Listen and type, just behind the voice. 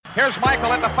Here's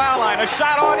Michael at the foul line. A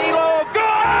shot on Elo.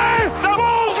 Good! The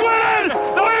Bulls win it!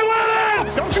 They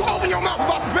win it! Don't you open your mouth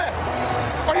about the best.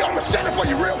 Or I'm going to shut it for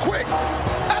you real quick.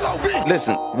 LOB.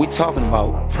 Listen, we talking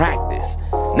about practice.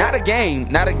 Not a game.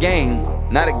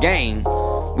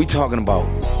 We talking about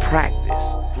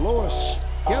practice. Lewis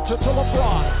gets it to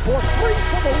LeBron for three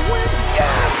for the win.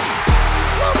 Yes!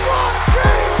 LeBron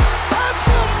James at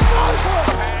the buzzer!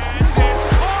 Pass is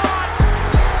caught!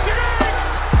 Diggs!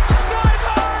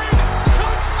 Sideline!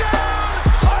 Touchdown!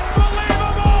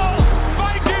 Unbelievable!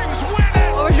 Vikings win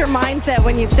it! What was your mindset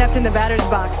when you stepped in the batter's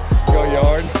box? Go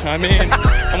yard. I mean,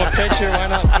 I'm a pitcher. Why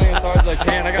not swing as hard as I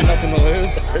can? I got nothing to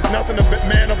lose. It's nothing to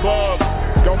man above.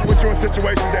 Don't put you in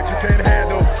situations that you can't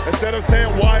handle. Instead of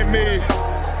saying, why me?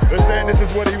 They're saying this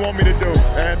is what he want me to do.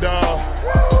 And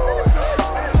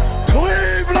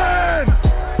Cleveland,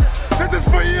 this is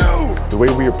for you. The way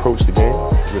we approach the game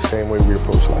is the same way we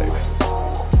approach life.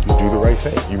 You do the right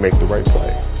thing. You make the right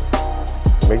play.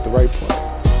 Make the right play.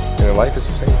 And in life, it's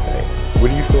the same thing. What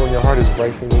do you feel in your heart is the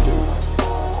right thing to do?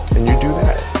 And you do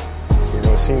that. You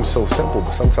know, it seems so simple,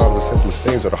 but sometimes the simplest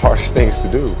things are the hardest things to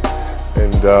do.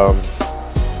 And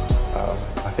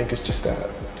I think it's just that.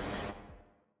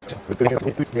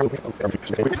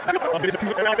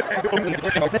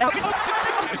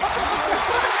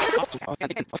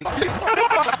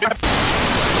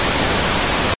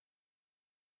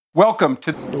 Welcome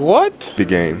to what? The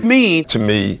game. Me. To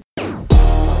me.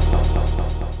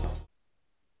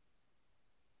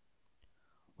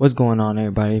 What's going on,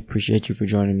 everybody? Appreciate you for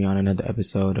joining me on another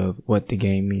episode of What the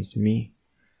Game Means to Me.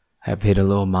 I have hit a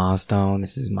little milestone.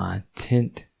 This is my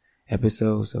 10th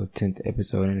episode, so 10th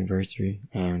episode anniversary.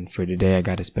 And for today, I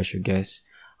got a special guest.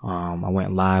 I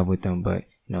went live with them, but,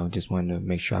 just wanted to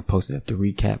make sure I posted up the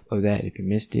recap of that if you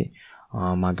missed it.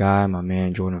 My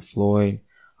man, Jordan Floyd.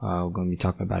 We're going to be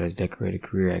talking about his decorated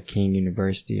career at King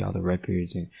University, all the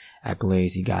records and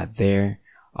accolades he got there.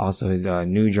 Also, his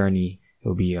new journey.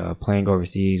 He'll be playing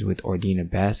overseas with Ordina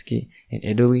Basket in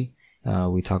Italy.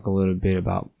 We talk a little bit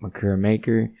about Makura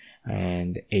Maker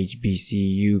and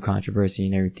HBCU controversy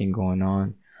and everything going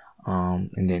on.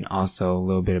 And then also a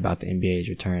little bit about the NBA's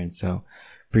return. So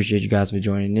appreciate you guys for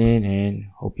joining in and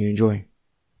hope you enjoy.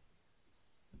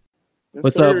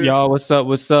 What's up, y'all? What's up?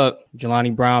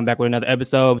 Jelani Brown back with another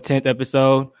episode, 10th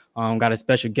episode. Got a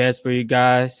special guest for you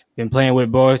guys. Been playing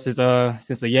with boys since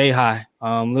the Yay High,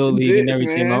 Little League and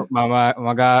everything.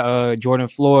 My guy, Jordan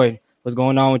Floyd. What's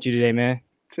going on with you today, man?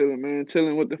 Chilling, man.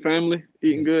 Chilling with the family.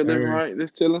 Eating good, living right.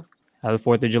 Just chilling. How's the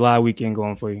 4th of July weekend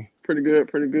going for you? Pretty good.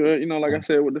 Like I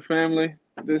said, with the family,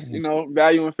 just,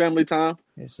 valuing family time.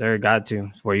 Yes, sir. Got to.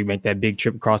 Before you make that big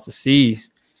trip across the seas.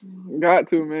 Got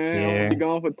to, man. Yeah. I'm be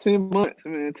gone for 10 months,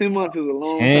 man. 10 months is a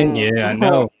long 10, time. Yeah, I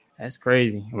know. That's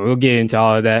crazy. We'll get into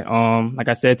all of that. Like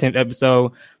I said, 10th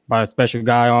episode, brought a special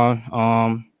guy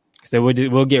on. So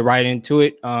we'll get right into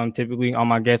it. Typically on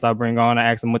my guests I bring on, I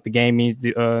ask them what the game means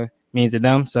to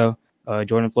them. So,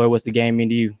 Jordan Floyd, what's the game mean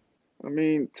to you? I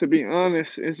mean, to be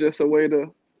honest, it's just a way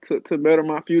to better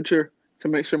my future, to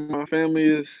make sure my family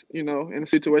is, in a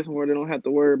situation where they don't have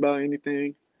to worry about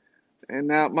anything. And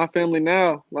now my family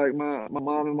like my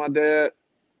mom and my dad,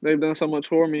 they've done so much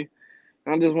for me.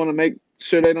 I just want to make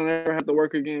sure they don't ever have to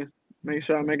work again. Make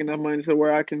sure I make enough money to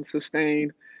where I can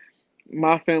sustain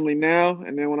my family now,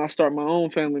 and then when I start my own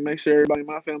family, make sure everybody in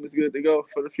my family is good to go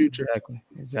for the future.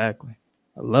 Exactly.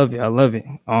 I love it.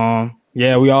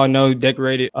 Yeah, we all know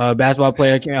decorated basketball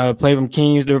player play from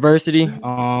King University.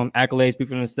 Accolades speak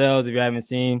for themselves. If you haven't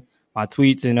seen my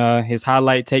tweets and his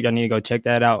highlight tape, I need to go check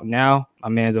that out now. My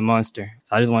man's a monster.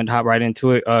 So I just wanted to hop right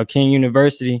into it. King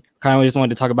University, kind of just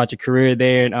wanted to talk about your career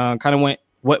there and kind of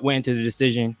what went into the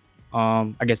decision,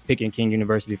 I guess, picking King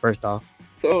University first off.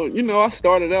 So, I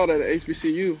started out at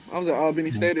HBCU. I was at Albany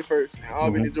State at first, in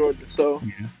Albany, Georgia. So,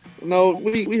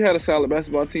 we had a solid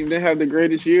basketball team. They had the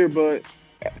greatest year, but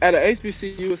at an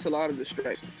HBCU, it's a lot of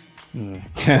distractions.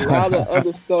 A lot of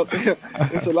other stuff.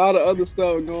 It's a lot of other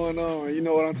stuff going on. You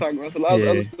know what I'm talking about? It's a lot of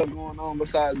other stuff going on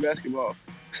besides basketball.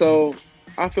 So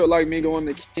I felt like me going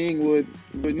to King would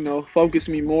focus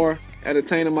me more at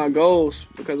attaining my goals,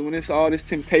 because when it's all this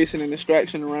temptation and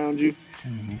distraction around you,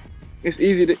 it's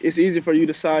easy for you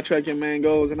to sidetrack your main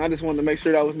goals. And I just wanted to make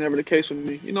sure that was never the case with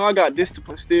me. I got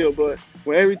discipline still, but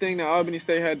with everything that Albany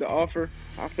State had to offer,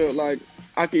 I felt like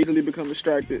I could easily become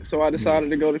distracted. So I decided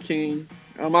to go to King.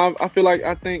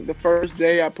 I think the first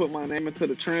day I put my name into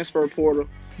the transfer portal,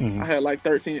 I had like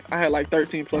 13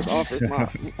 plus offers.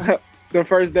 The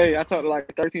first day I talked to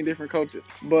like 13 different coaches,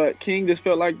 but King just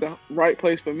felt like the right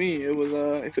place for me. It was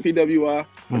it's a PWI,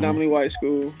 predominantly white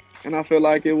school. and I feel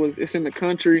like it's in the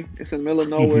country, it's in the middle of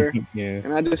nowhere,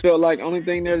 and I just felt like only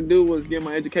thing there to do was get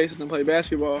my education and play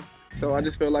basketball. So I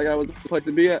just felt like that was the place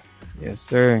to be at. Yes,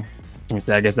 sir.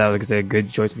 So I guess that was, like I said, a good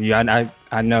choice for you. I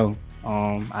know.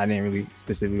 I didn't really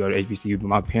specifically go to HBCU, but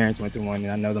my parents went to one,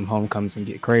 and I know them homecomings can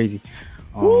get crazy.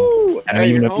 Woo! I know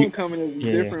your homecoming is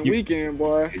a different weekend,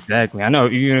 boy. Exactly. I know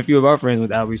even a few of our friends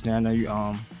with Albany State. I know you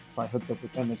probably hooked up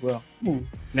with them as well.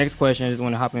 Next question, I just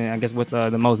want to hop in. I guess what's the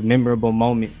most memorable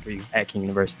moment for you at King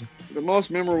University? The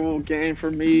most memorable game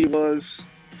for me was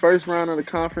first round of the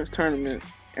conference tournament,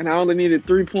 and I only needed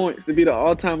 3 points to be the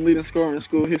all-time leading scorer in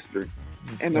school history.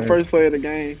 And the first play of the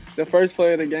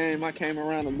game, I came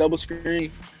around a double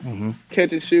screen,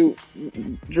 catch and shoot,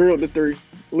 drilled the three,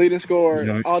 leading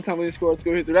scorer, all-time leading scorer in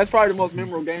school history. That's probably the most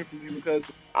memorable game for me because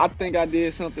I think I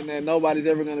did something that nobody's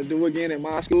ever going to do again at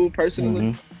my school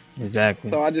personally. Exactly.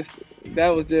 So that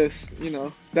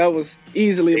was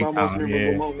easily my most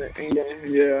memorable moment.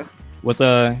 Yeah. What's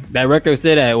that record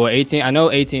sit at? Well, 18. I know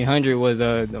 1800 was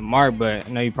the mark, but I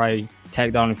know you probably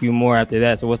tagged on a few more after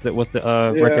that. So what's the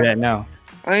record at now?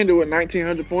 I ended with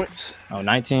 1,900 points. Oh,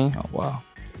 19? Oh, wow.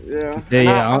 Yeah.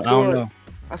 I don't know.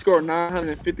 I scored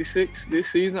 956 this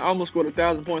season. I almost scored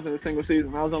 1,000 points in a single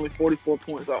season. I was only 44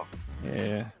 points off.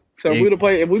 Yeah. So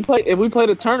if we played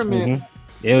a tournament,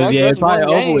 it's probably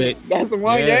over with. That's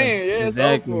one game. Yeah,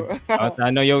 exactly. It's over.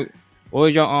 I know what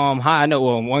was your high? I know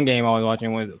one game I was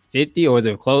watching, was it 50 or was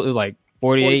it close? It was like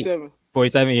 48,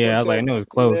 47. Yeah, 47. I was like, I know it was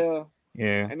close.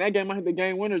 Yeah. And that game I hit the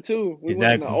game winner too. We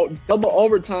exactly. went in double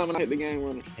overtime and I hit the game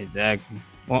winner. Exactly.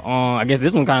 Well, I guess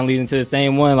this one kind of leads into the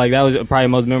same one. Like that was probably the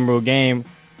most memorable game.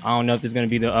 I don't know if this is gonna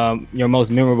be the your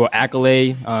most memorable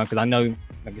accolade because I know,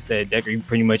 like I said, Decker, you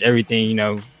pretty much everything.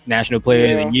 National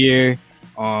Player of the Year,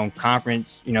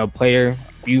 conference, player,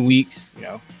 a few weeks.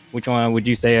 Which one would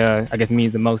you say? I guess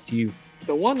means the most to you?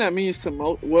 The one that means the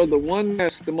most, the one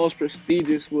that's the most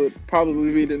prestigious would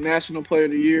probably be the National Player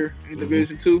of the Year in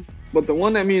Division II. But the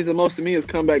one that means the most to me is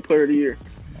Comeback Player of the Year.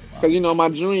 Because, my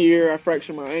junior year, I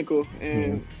fractured my ankle,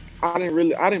 and I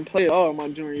didn't play at all my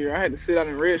junior year. I had to sit out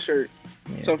in red shirt.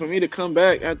 Yeah. So for me to come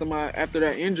back after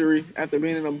that injury, after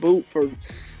being in a boot for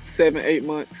 7-8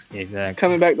 months,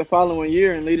 coming back the following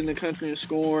year and leading the country in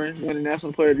scoring, winning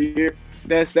National Player of the Year,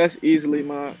 that's easily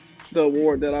the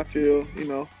award that I feel,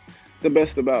 the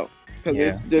best about. Because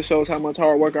it just shows how much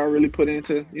hard work I really put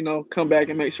into, come back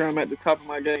and make sure I'm at the top of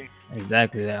my game.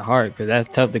 Exactly, that hard, because that's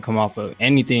tough to come off of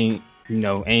anything,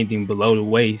 anything below the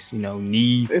waist,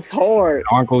 knee. It's hard.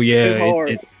 Ankle,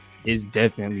 it's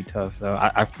definitely tough. So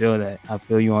I feel that. I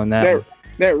feel you on that.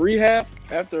 That rehab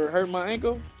after I hurt my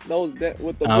ankle, with the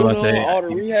boot on, all the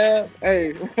rehab.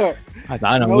 Hey, I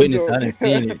done witnessed, I done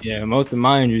seen it. Yeah, most of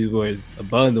my injuries was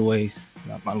above the waist,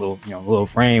 my little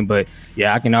frame. But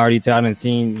yeah, I can already tell. I done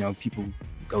seen people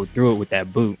go through it with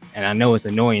that boot, and I know it's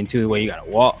annoying too the way you gotta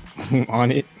walk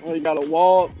on it. Well, you gotta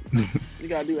walk. You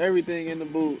gotta do everything in the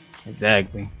boot.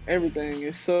 Exactly. Everything.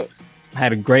 It sucks. I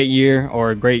had a great year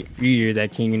or a great few years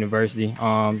at King University.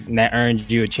 And that earned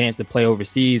you a chance to play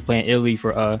overseas, play in Italy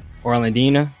for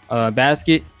Orlandina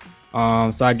basket.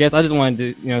 So I guess I just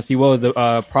wanted to see what was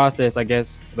the process, I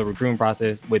guess, the recruiting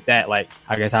process with that. Like,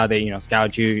 I guess how they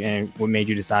scout you and what made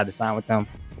you decide to sign with them.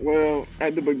 Well,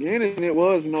 at the beginning, it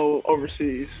was no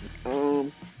overseas. I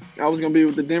was going to be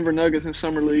with the Denver Nuggets in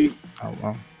Summer League. Oh,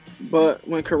 wow. But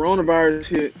when coronavirus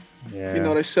hit,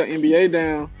 they shut NBA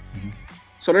down. Mm-hmm.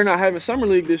 So they're not having Summer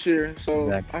League this year.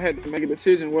 So I had to make a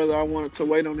decision whether I wanted to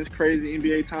wait on this crazy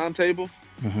NBA timetable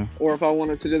or if I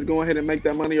wanted to just go ahead and make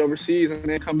that money overseas and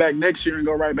then come back next year and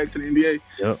go right back to the NBA.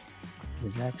 Yep.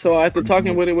 Exactly. So after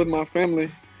talking with my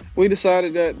family, we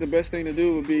decided that the best thing to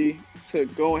do would be to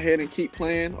go ahead and keep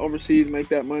playing overseas, make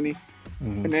that money,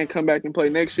 and then come back and play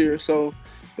next year. So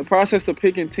the process of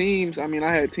picking teams, I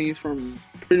had teams from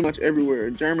pretty much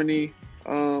everywhere: Germany,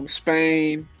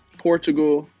 Spain,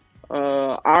 Portugal,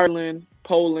 Ireland,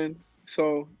 Poland.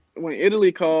 So when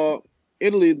Italy called,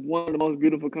 Italy is one of the most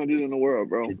beautiful countries in the world,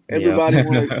 bro.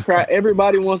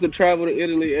 Everybody wants to travel to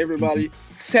Italy. Everybody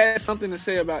has something to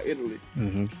say about Italy.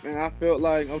 And I felt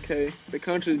like, okay, the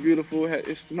country is beautiful.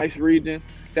 It's a nice region.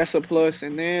 That's a plus.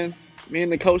 And then me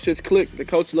and the coach just clicked. The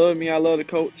coach loved me. I love the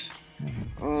coach.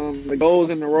 The goals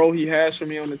and the role he has for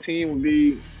me on the team would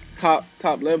be top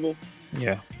level.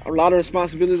 Yeah. A lot of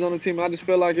responsibilities on the team. I just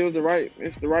felt like it's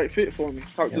the right fit for me.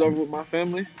 Talked it over with my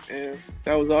family, and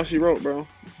that was all she wrote, bro.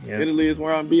 Yep. Italy is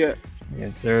where I'll be at.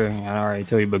 Yes, sir. I already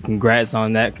told you, but congrats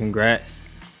on that. Congrats.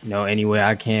 Any way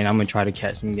I can, I'm gonna try to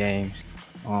catch some games.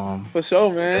 For sure,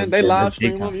 man. They live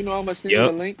stream them. I'm gonna send you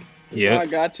the link. Yeah, I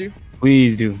got you.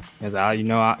 Please do, cause I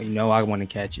want to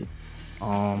catch it.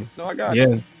 No, I got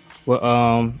you.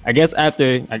 Well, I guess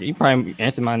after you probably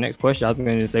answered my next question. I was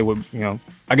going to say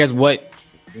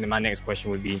my next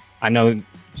question would be, I know you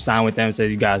signed with them,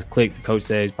 says you guys clicked. The coach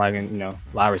says probably going a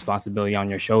lot of responsibility on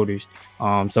your shoulders.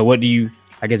 So what do you,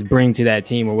 I guess, bring to that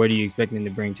team, or what are you expecting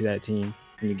to bring to that team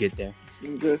when you get there?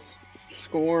 Just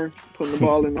scoring, putting the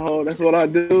ball in the hole. That's what I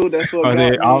do. That's what got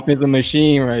me. Offensive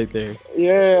machine right there.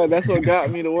 Yeah, that's what got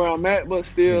me to where I'm at, but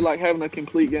still like having a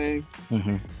complete game.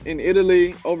 Mm-hmm. In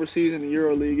Italy, overseas in the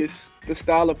EuroLeague, the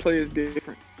style of play is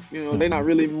different. They're not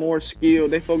really more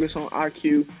skilled. They focus on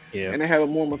IQ, and they have a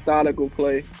more methodical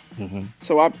play. Mm-hmm.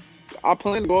 So I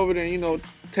plan to go over there and,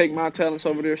 take my talents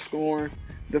over there, scoring,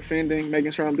 defending,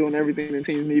 making sure I'm doing everything the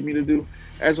teams need me to do,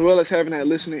 as well as having that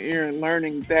listening ear and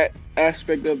learning that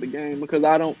aspect of the game, because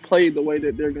I don't play the way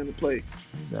that they're going to play.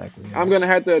 Exactly. I'm going to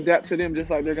have to adapt to them just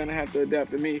like they're going to have to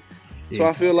adapt to me. So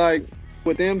I feel like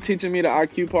with them teaching me the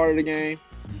IQ part of the game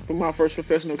for my first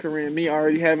professional career, and me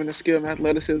already having the skill and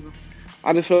athleticism,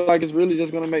 I just feel like it's really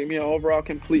just going to make me an overall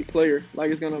complete player.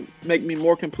 Like, it's going to make me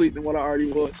more complete than what I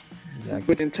already was. Exactly.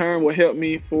 Which in turn will help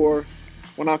me for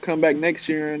when I come back next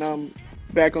year and I'm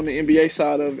back on the NBA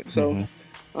side of it. So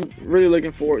I'm really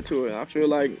looking forward to it. I feel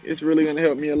like it's really going to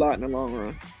help me a lot in the long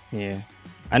run. Yeah.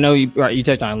 I know you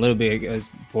touched on it a little bit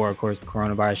before, of course,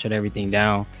 coronavirus shut everything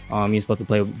down. You're supposed to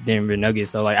play with Denver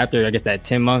Nuggets. So, like, after, I guess, that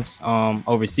 10 months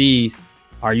overseas,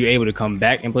 are you able to come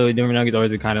back and play with Denver Nuggets, or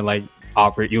is it kind of like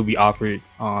you'll be offered,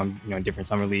 different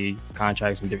summer league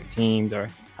contracts from different teams, or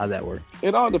how's that work?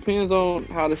 It all depends on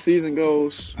how the season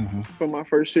goes for my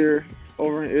first year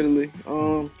over in Italy.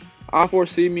 I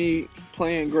foresee me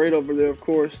playing great over there, of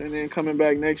course, and then coming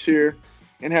back next year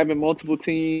and having multiple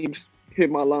teams hit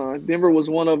my line. Denver was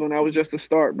one of them. That was just a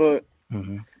start. But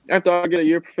after I get a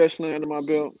year professionally under my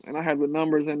belt and I have the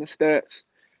numbers and the stats,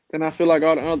 then I feel like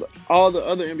all the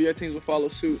other NBA teams will follow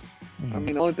suit. I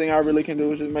mean, the only thing I really can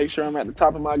do is just make sure I'm at the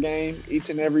top of my game each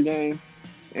and every game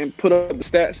and put up the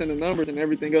stats and the numbers, and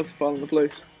everything else will fall into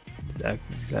place.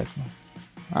 Exactly.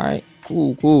 All right,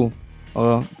 cool.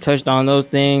 Touched on those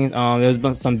things. There's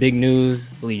been some big news,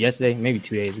 I believe yesterday, maybe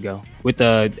 2 days ago, with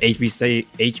the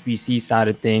HBC side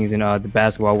of things in the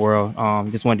basketball world.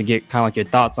 Just wanted to get kind of like your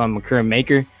thoughts on Makur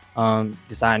Maker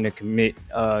deciding to commit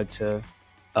to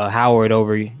Howard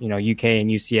over UK and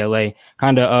UCLA.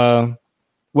 Kind of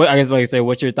what I guess, like I said,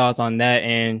 what's your thoughts on that,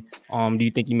 and do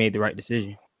you think he made the right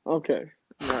decision? Okay.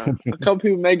 Now, a couple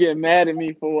people may get mad at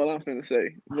me for what I'm going to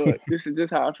say, but this is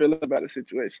just how I feel about the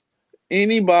situation.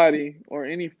 Anybody or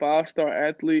any five-star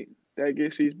athlete that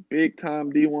gets these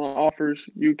big-time D1 offers,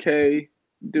 UK,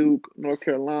 Duke, North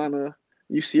Carolina,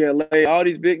 UCLA, all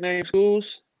these big-name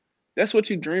schools, that's what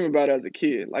you dream about as a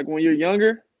kid. Like, when you're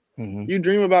younger, you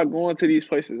dream about going to these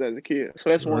places as a kid. So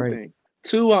that's one thing.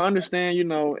 Two, I understand,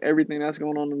 everything that's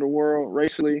going on in the world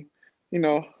racially,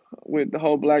 with the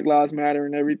whole Black Lives Matter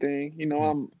and everything.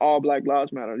 I'm all Black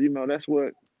Lives Matter. That's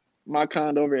what my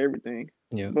kind over everything.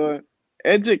 Yeah. But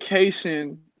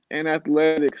education and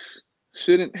athletics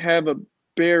shouldn't have a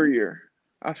barrier.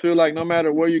 I feel like no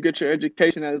matter where you get your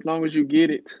education, as long as you get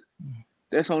it,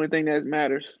 that's the only thing that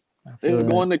matters. If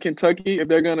going to Kentucky, if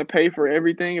they're going to pay for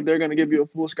everything, if they're going to give you a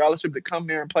full scholarship to come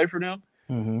there and play for them,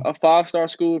 a five-star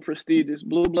school, prestigious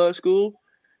blue blood school,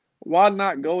 why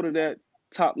not go to that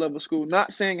top-level school?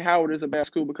 Not saying Howard is a bad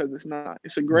school, because it's not.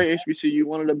 It's a great HBCU,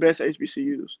 one of the best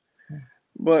HBCUs.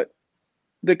 But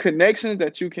the connections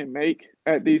that you can make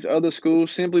at these other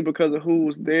schools simply because of who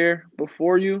was there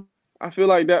before you, I feel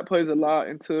like that plays a lot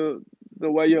into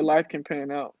the way your life can pan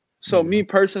out. So me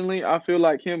personally, I feel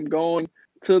like him going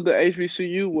to the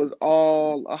HBCU was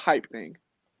all a hype thing.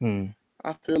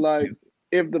 I feel like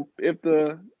if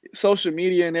the social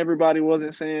media and everybody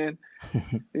wasn't saying,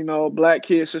 black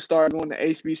kids should start going to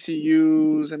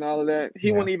HBCUs and all of that,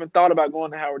 he wouldn't even thought about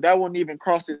going to Howard. That wouldn't even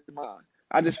cross his mind.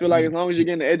 I just feel like as long as you're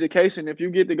getting the education, if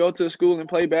you get to go to a school and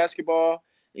play basketball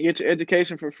and get your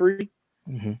education for free,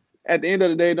 at the end of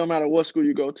the day, no matter what school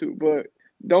you go to. But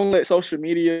don't let social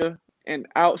media and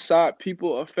outside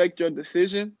people affect your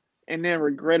decision and then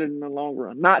regret it in the long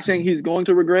run. Not saying he's going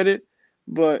to regret it,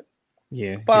 but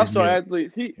five-star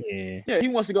athletes, he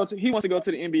wants to go to the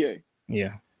NBA.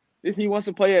 Yeah. He wants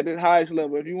to play at the highest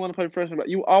level. If you want to play professional,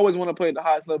 you always want to play at the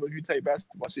highest level if you take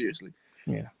basketball seriously.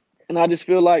 Yeah. And I just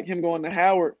feel like him going to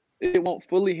Howard, it won't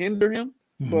fully hinder him,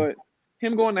 but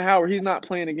him going to Howard, he's not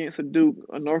playing against a Duke,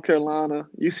 a North Carolina,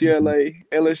 UCLA,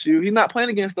 LSU. He's not playing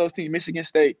against those teams, Michigan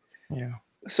State. Yeah.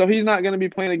 So he's not going to be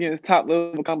playing against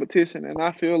top-level competition, and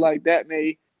I feel like that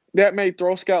may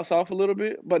throw scouts off a little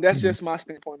bit, but that's just my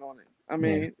standpoint on it. I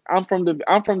mean, I'm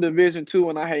from Division II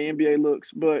and I had NBA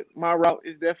looks, but my route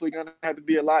is definitely going to have to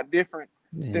be a lot different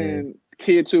than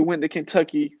kids who went to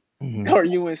Kentucky or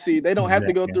UNC. They don't have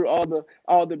to go through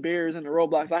all the barriers and the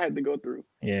roadblocks I had to go through.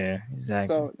 Yeah, exactly.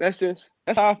 So that's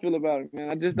how I feel about it,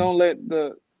 man. I just don't let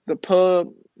the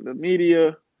pub, the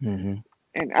media, and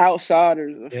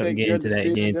outsiders affect your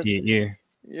decision. Get into your ear.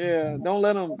 Yeah, don't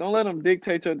let them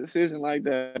dictate your decision like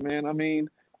that, man. I mean,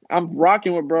 I'm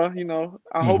rocking with bro. You know,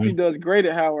 I hope he does great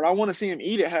at Howard. I want to see him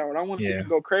eat at Howard. I want to see him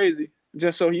go crazy,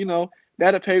 just so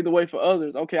that'll pave the way for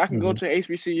others. Okay, I can go to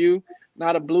HBCU,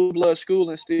 not a blue blood school,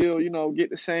 and still get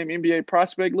the same NBA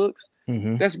prospect looks.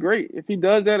 That's great. If he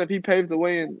does that, if he paves the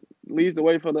way and leads the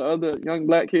way for the other young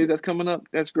black kids that's coming up,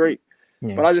 that's great.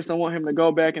 Yeah. But I just don't want him to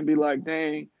go back and be like,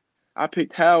 dang, I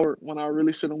picked Howard when I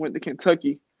really should have went to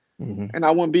Kentucky. And I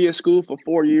wouldn't be at school for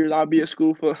 4 years. I'll be at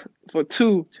school for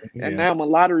 2. And now I'm a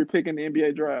lottery pick in the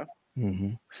NBA draft.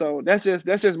 So that's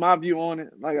just my view on it.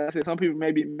 Like I said, some people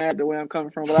may be mad the way I'm coming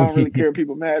from, but I don't really care if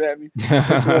people mad at me.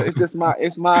 It's just my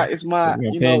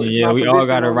opinion. Yeah, we all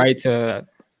got a right to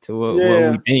what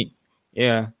we think.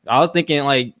 Yeah, I was thinking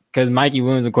because Mikey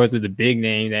Williams, of course, is the big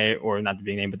name or not the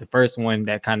big name, but the first one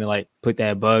that kind of put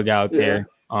that bug out there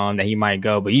that he might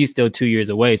go, but he's still 2 years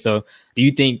away. So do you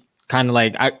think kind of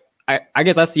I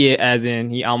guess I see it as in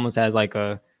he almost has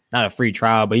not a free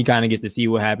trial, but he kind of gets to see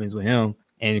what happens with him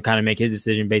and kind of make his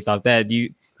decision based off that. Do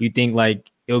you think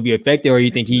it'll be affected, or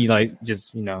you think he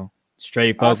just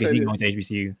straight focus? He going to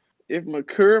HBCU. If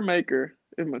Mature Maker,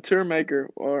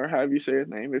 or however you say his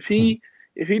name, if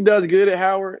he does good at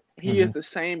Howard, he has the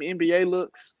same NBA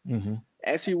looks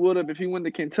as he would have if he went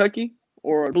to Kentucky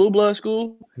or a blue blood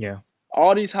school. Yeah,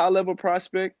 all these high level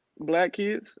prospect black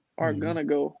kids are gonna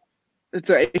go to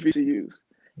HBCUs,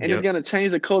 and it's gonna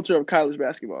change the culture of college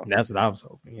basketball. That's what I was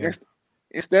hoping. Yeah.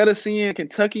 Instead of seeing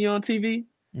Kentucky on TV,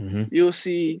 you'll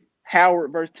see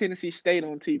Howard versus Tennessee State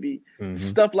on TV,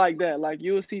 stuff like that.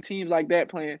 You'll see teams like that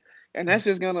playing, and that's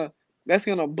just gonna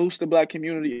boost the black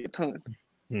community a ton.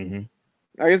 The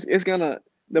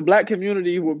black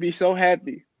community will be so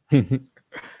happy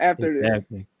after this,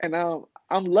 and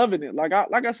I'm loving it. Like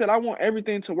I said, I want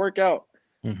everything to work out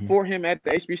for him at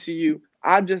the HBCU.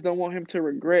 I just don't want him to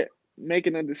regret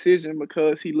making a decision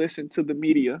because he listened to the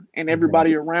media and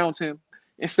everybody around him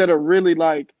instead of really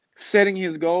setting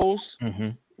his goals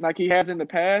like he has in the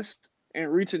past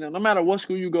and reaching them. No matter what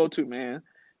school you go to, man,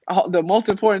 the most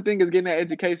important thing is getting that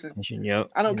education. Yep.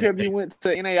 I don't care if you went to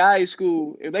NAIA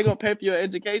school. If they're gonna pay for your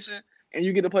education and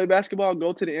you get to play basketball,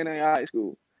 go to the NAIA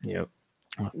school. Yep.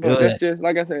 But that's just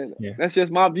like I said. Yeah. That's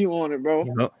just my view on it, bro.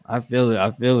 Yep. I feel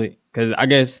it. Because I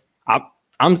guess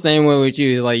I'm same way with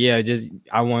you.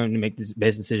 I wanted to make this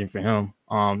best decision for him.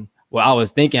 Well, I was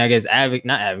thinking, I guess,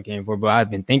 not advocating for, but I've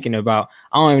been thinking about.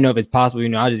 I don't even know if it's possible.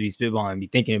 I'll just be spitballing and be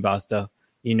thinking about stuff.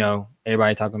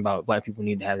 Everybody talking about black people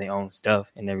need to have their own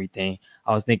stuff and everything.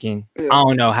 I was thinking, I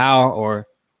don't know how or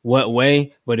what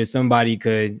way, but if somebody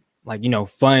could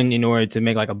fund in order to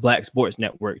make a black sports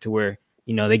network to where,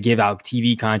 they give out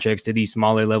TV contracts to these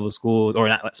smaller level schools, or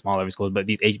not smaller level schools, but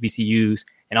these HBCUs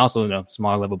and also the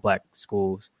smaller level black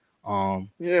schools. For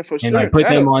sure. And put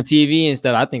them on TV and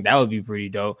stuff. I think that would be pretty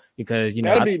dope because,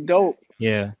 that'd be dope.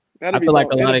 Yeah. I feel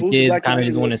like a lot of kids kind of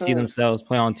just want to see themselves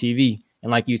play on TV.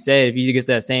 And like you said, if you get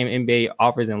that same NBA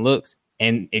offers and looks,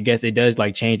 and I guess it does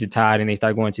change the tide and they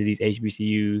start going to these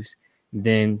HBCUs,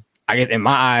 then I guess in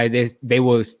my eyes, they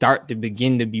will start to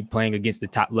begin to be playing against the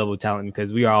top level talent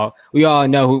because we all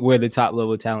know where the top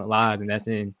level talent lies, and that's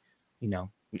in,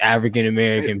 African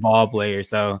American ball players.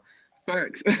 So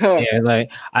it's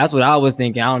that's what I was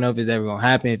thinking. I don't know if it's ever gonna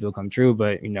happen, if it'll come true,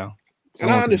 but and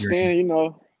I understand,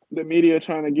 the media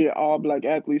trying to get all black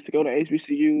athletes to go to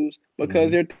HBCUs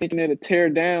because they're thinking it'll tear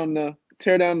down the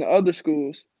other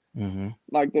schools,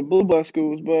 like the blue blood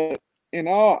schools. But in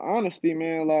all honesty,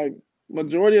 man,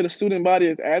 majority of the student body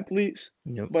is athletes,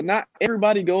 but not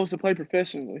everybody goes to play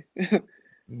professionally.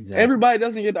 Exactly. Everybody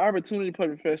doesn't get the opportunity to play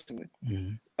professionally.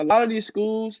 A lot of these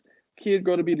schools, kids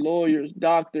go to be lawyers,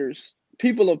 doctors,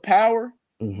 people of power,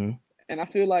 and I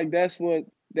feel like that's where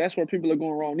people are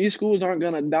going wrong. These schools aren't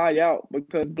gonna die out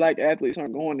because black athletes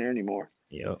aren't going there anymore.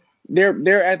 Yep.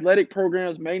 Their athletic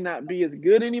programs may not be as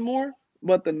good anymore,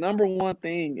 but the number one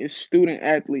thing is student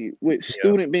athlete, with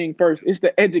student being first. It's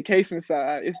the education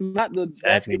side. It's not the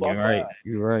basketball side.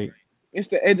 You're right. It's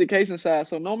the education side.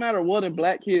 So no matter what, if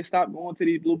black kids stop going to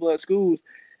these blue blood schools,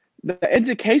 the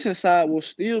education side will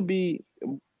still be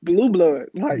blue blood,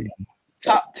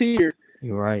 top tier.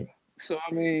 You're right. So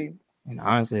I mean, and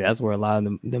honestly, that's where a lot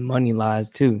of the money lies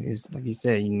too. Is like you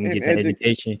said, you can get that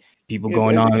education. People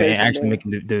going on and actually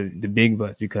making the big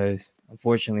bucks because,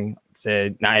 unfortunately, like I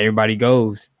said, not everybody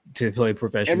goes to play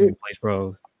professional and plays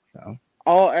pros. So.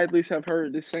 All athletes have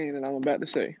heard this saying that I'm about to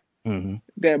say.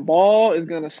 that ball is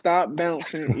gonna stop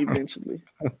bouncing eventually.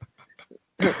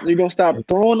 You're gonna stop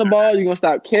throwing the ball. You're gonna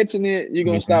stop catching it. You're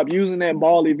gonna stop using that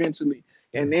ball eventually,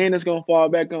 and then it's gonna fall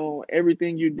back on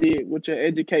everything you did with your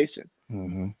education.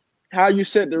 How you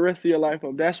set the rest of your life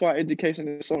up. That's why education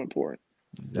is so important.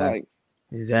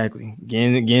 Exactly.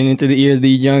 Getting into the ears of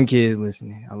these young kids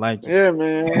listening. I like it. Yeah,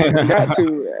 man. You got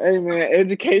to. Hey, man.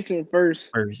 Education first.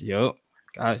 Yup.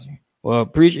 Got you. Well,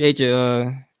 appreciate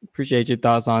your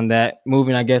thoughts on that.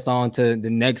 Moving, I guess, on to the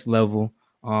next level.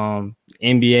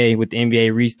 NBA, with the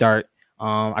NBA restart.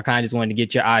 I kind of just wanted to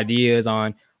get your ideas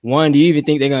on, one, do you even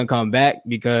think they're gonna come back?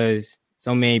 Because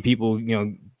so many people,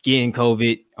 getting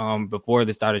COVID before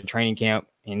the start of training camp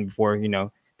and before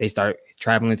they start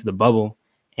traveling to the bubble.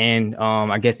 And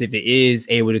I guess if it is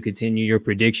able to continue, your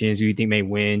predictions, who you think may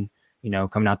win,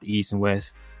 coming out the East and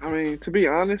West? I mean, to be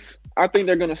honest, I think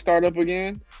they're going to start up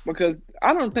again because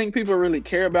I don't think people really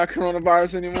care about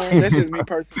coronavirus anymore. That's just me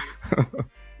personally.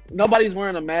 Nobody's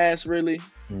wearing a mask, really.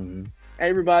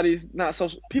 Everybody's not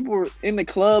social. People are in the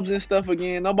clubs and stuff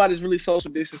again. Nobody's really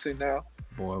social distancing now.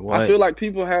 Boy, what? I feel like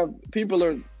people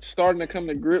are starting to come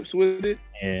to grips with it.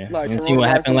 Yeah. Like, you see what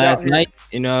happened last night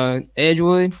in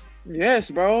Edgewood? Yes,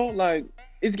 bro. Like,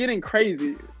 it's getting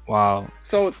crazy. Wow.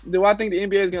 So, do I think the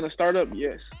NBA is going to start up?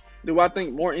 Yes. Do I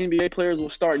think more NBA players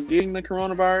will start getting the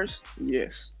coronavirus?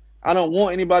 Yes. I don't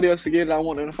want anybody else to get it. I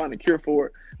want them to find a cure for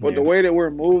it. But the way that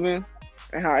we're moving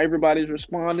and how everybody's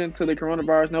responding to the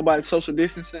coronavirus, nobody's social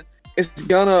distancing, it's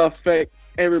going to affect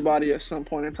everybody at some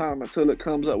point in time until it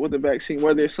comes up with a vaccine,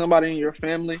 whether it's somebody in your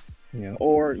family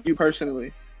or you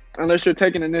personally, unless you're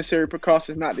taking the necessary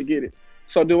precautions not to get it.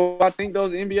 So do I think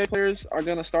those NBA players are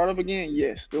going to start up again?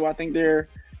 Yes. Do I think they're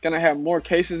going to have more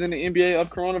cases in the NBA of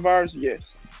coronavirus? Yes.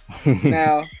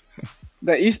 Now,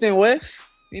 the East and West,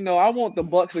 I want the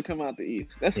Bucks to come out the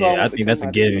East. That's what I think that's a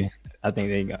given. I think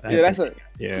they got.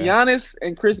 Yeah, Giannis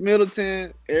and Chris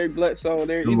Middleton, Eric Bledsoe.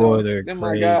 They're they're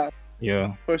my guys.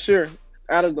 Yeah, for sure.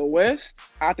 Out of the West,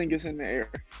 I think it's in the air.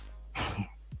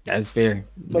 That's fair.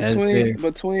 Between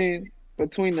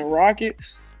the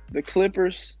Rockets, the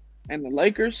Clippers, and the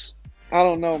Lakers, I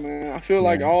don't know, man. I feel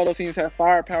like all those teams have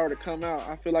firepower to come out.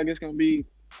 I feel like it's gonna be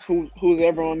who's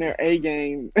ever on their A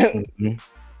game. And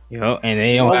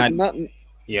they don't got nothing.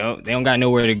 They don't got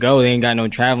nowhere to go. They ain't got no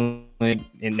traveling,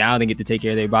 and now they get to take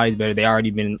care of their bodies better. They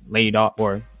already been laid off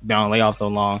or been on layoff so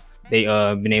long. They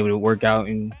been able to work out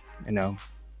and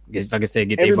just like I said,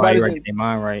 get their body right, get their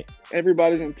mind right.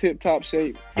 Everybody's in tip-top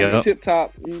shape.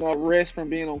 Tip-top, rest from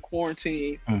being on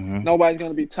quarantine. Nobody's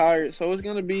going to be tired. So it's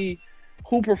going to be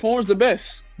who performs the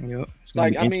best.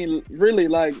 Really,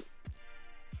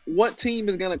 what team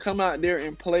is going to come out there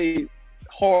and play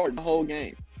hard the whole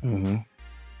game?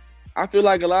 I feel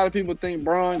like a lot of people think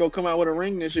Bron going to come out with a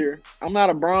ring this year. I'm not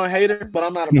a Bron hater, but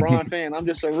I'm not a Bron fan. I'm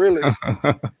just a realist.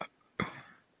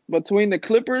 Between the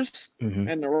Clippers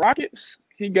and the Rockets,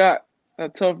 he got a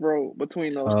tough road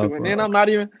between those two. And then I'm not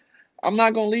going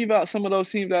to leave out some of those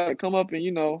teams that come up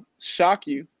and, shock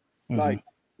you. Like,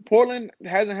 Portland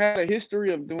hasn't had a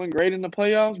history of doing great in the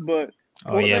playoffs, but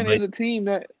Portland is a team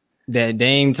that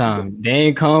Dame time.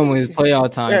 Dame come when it's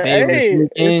playoff time.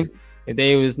 If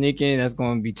they was sneaking, that's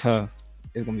going to be tough.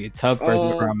 It's going to be a tough first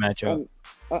round matchup.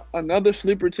 Another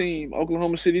sleeper team,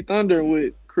 Oklahoma City Thunder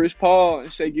with Chris Paul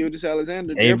and Shai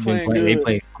Gilgeous-Alexander. They're playing good. They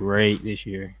played great this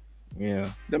year.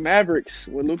 Yeah. The Mavericks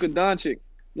with Luka Doncic.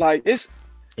 Like, West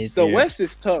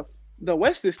is tough. The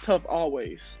West is tough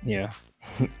always. Yeah.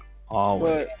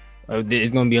 Always. But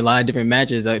it's going to be a lot of different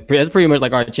matches. That's pretty much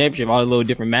like our championship, all the little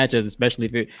different matchups, especially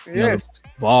if the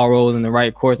ball rolls in the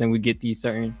right course and we get these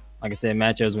certain, like I said,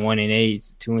 matchups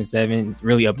 1-8, 2-7. It's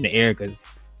really up in the air because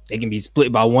they can be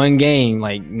split by one game,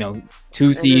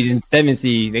 2 seed and 7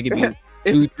 seed. They could be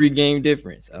 2-3 game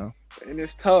difference. So. And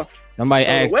it's tough. Somebody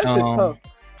asked, the West is tough.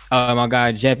 My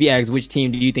guy Jeff, he asked, which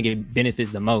team do you think it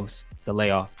benefits the most, the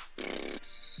layoff?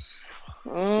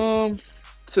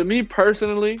 To me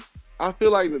personally, I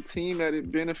feel like the team that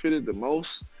it benefited the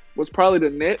most was probably the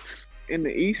Nets in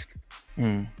the East.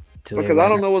 Because I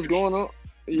don't know what's going on.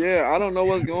 Yeah, I don't know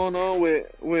what's going on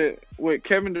with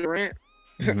Kevin Durant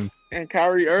and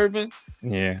Kyrie Irving.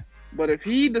 Yeah. But if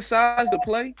he decides to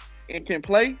play and can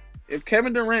play, if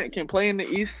Kevin Durant can play in the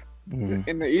East,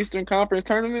 in the Eastern Conference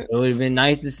tournament, it would have been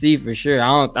nice to see for sure.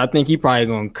 I think he probably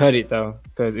gonna cut it though,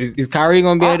 because is Kyrie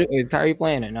gonna be able to, is Kyrie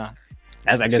playing or not?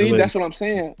 That's what I'm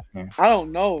saying. Yeah. I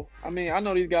don't know. I mean, I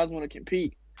know these guys want to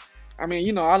compete. I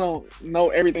mean, I don't know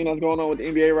everything that's going on with the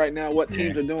NBA right now, what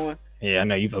teams are doing. Yeah, I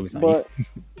know you focus on it.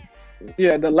 But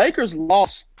yeah, the Lakers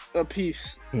lost a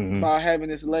piece by having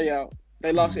this layout.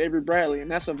 They lost Avery Bradley, and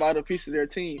that's a vital piece of their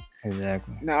team.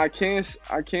 Exactly. Now I can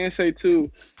say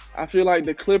too, I feel like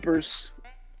the Clippers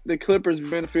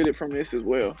benefited from this as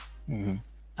well. Mm-hmm.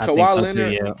 Kawhi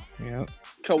Leonard, yeah.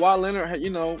 Kawhi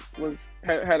Leonard,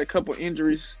 had a couple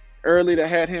injuries early that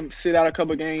had him sit out a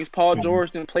couple games. Paul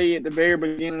George didn't play at the very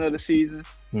beginning of the season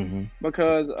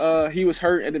because he was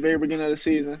hurt at the very beginning of the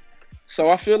season. So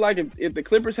I feel like if the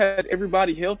Clippers had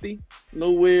everybody healthy,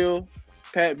 Lou Will,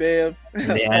 Pat Bev,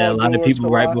 they had a lot of people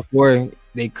Kawhi. Right before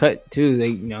they cut too.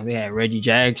 They had Reggie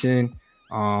Jackson,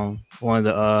 one of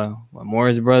the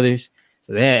Morris brothers.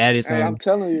 So they had added some. I'm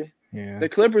telling you, the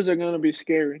Clippers are going to be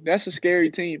scary. That's a scary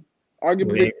team.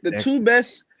 Arguably, the two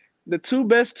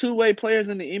best two-way players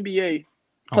in the NBA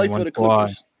play for the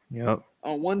Clippers. Yep.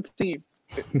 On one team.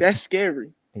 That's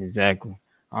scary. Exactly.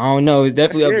 I don't know. It's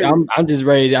definitely. I'm just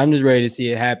ready. I'm just ready to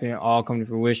see it happen, all come to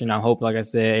fruition. I hope, like I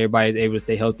said, everybody's able to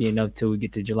stay healthy enough till we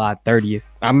get to July 30th.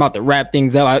 I'm about to wrap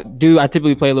things up. I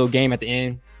typically play a little game at the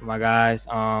end with my guys.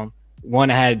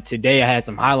 One I had today. I had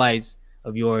some highlights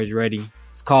of yours ready.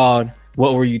 It's called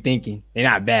 "What Were You Thinking?" They're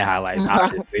not bad highlights,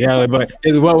 obviously, but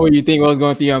it's what were you thinking? What was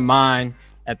going through your mind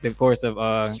at the course of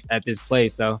at this play?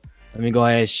 So let me go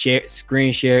ahead and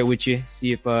screen share it with you.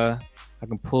 See if I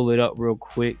can pull it up real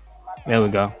quick. There we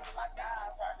go.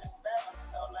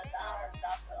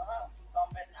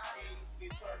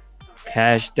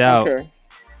 Cashed out. Okay.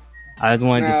 I just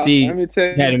wanted to see. Had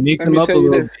to mix them up a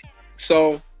little bit.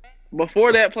 So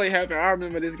before that play happened, I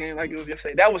remember this game like it was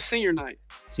yesterday. That was senior night.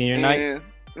 Senior night.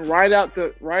 Right at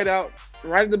the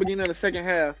beginning of the second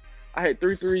half, I had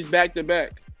 3 threes back to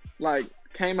back. Like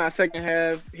came out second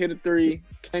half, hit a 3,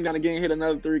 came down again, hit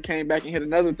another 3, came back and hit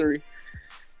another 3,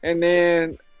 and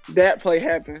then that play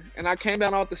happened. And I came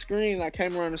down off the screen. I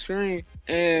came around the screen,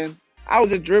 and I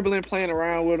was just dribbling, playing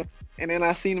around with him. And then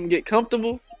I seen him get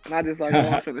comfortable, and I just like, I'm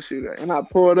finna shoot it. And I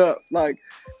pulled up. Like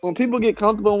when people get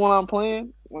comfortable when I'm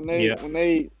playing, when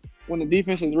the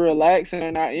defense is real lax and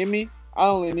they're not in me, I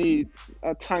only need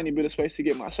a tiny bit of space to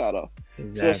get my shot off.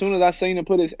 Exactly. So as soon as I saw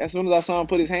him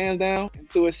put his hands down and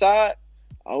to his side,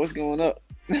 it's going up.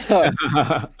 It's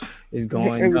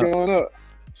going up.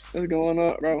 It's going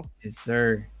up, bro. Yes,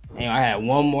 sir. Hey, I had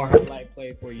one more highlight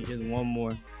play for you. Just one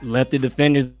more. Left the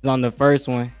defenders on the first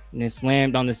one, and then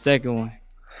slammed on the second one.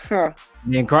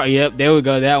 Then, there we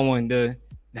go. That one. The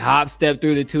hop step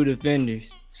through the 2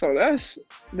 defenders. So that's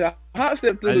the hop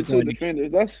step through the 2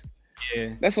 defenders.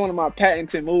 That's one of my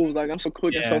patented moves. Like I'm so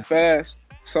quick and so fast.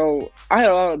 So I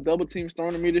had a lot of double teams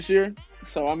thrown at me this year.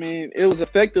 So I mean, it was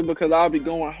effective because I'll be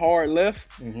going hard left,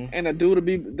 and the dude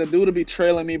to be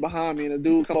trailing me behind me, and the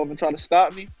dude come over and try to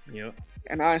stop me. Yep.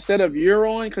 And I instead of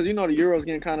Euroing, because the Euro's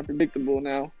getting kind of predictable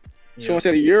now. Yep. So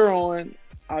instead of Euroing,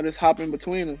 I just hop in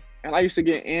between them. And I used to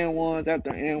get N1s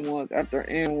after N1s after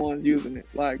N1s using it.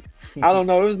 Like, I don't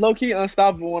know. It was low-key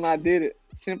unstoppable when I did it,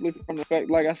 simply from the fact,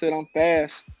 like I said, I'm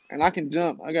fast and I can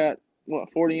jump. I got,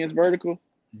 40-inch vertical?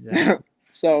 Exactly.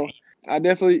 So I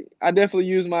definitely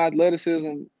use my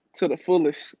athleticism to the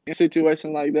fullest in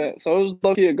situations like that. So it was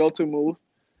low-key a go-to move.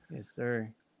 Yes, sir.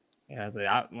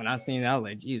 Yeah, when I seen it, I was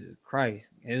like, Jesus Christ.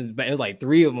 It was like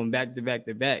 3 of them back to back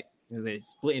to back. It was like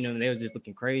splitting them. They was just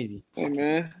looking crazy. Hey,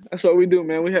 man. That's what we do,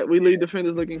 man. We lead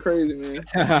defenders looking crazy, man.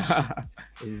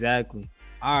 Exactly.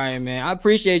 All right, man. I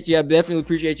appreciate you. I definitely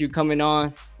appreciate you coming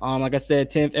on. Like I said,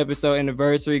 10th episode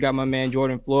anniversary. Got my man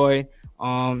Jordan Floyd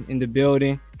in the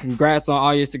building. Congrats on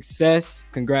all your success.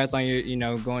 Congrats on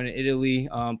your, going to Italy,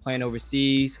 playing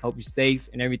overseas. Hope you're safe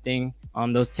and everything.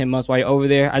 Those 10 months while you're over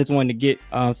there. I just wanted to get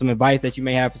some advice that you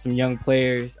may have for some young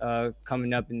players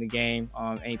coming up in the game.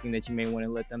 Anything that you may want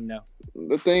to let them know.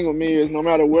 The thing with me is no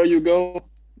matter where you go,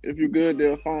 if you're good,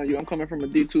 they'll find you. I'm coming from a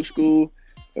D2 school.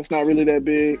 It's not really that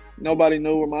big. Nobody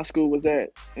knew where my school was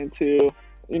at until,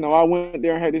 I went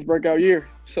there and had this breakout year.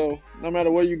 So no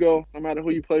matter where you go, no matter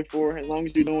who you play for, as long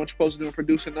as you're doing what you're supposed to do and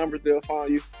producing numbers, they'll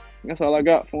find you. That's all I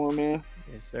got for them, man.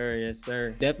 Yes, sir. Yes,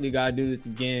 sir. Definitely got to do this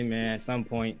again, man, at some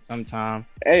point, sometime.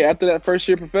 Hey, after that first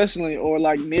year professionally or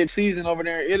like mid-season over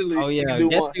there in Italy. Oh, yeah.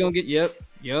 Definitely going to get,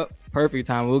 yep. Perfect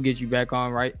time. We'll get you back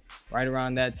on right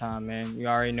around that time, man. You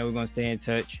already know we're going to stay in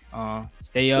touch.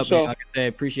 Stay up. Sure. Like I said,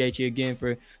 appreciate you again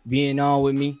for being on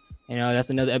with me. And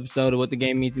that's another episode of What the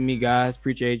Game Means to Me, guys.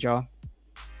 Appreciate y'all.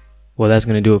 Well, that's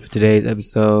going to do it for today's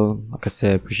episode. Like I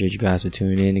said, appreciate you guys for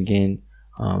tuning in again.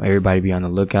 Everybody be on the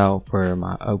lookout for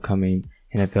my upcoming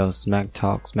NFL Smack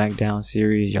Talk SmackDown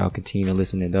series. Y'all continue to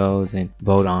listen to those and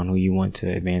vote on who you want to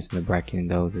advance in the bracket in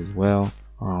those as well.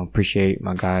 Appreciate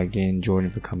my guy again,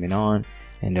 Jordan, for coming on.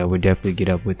 And we'll definitely get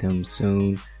up with him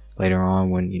soon later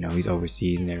on when, he's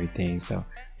overseas and everything. So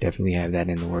definitely have that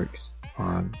in the works.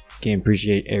 Again,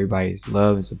 appreciate everybody's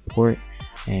love and support.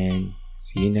 And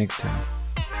see you next time.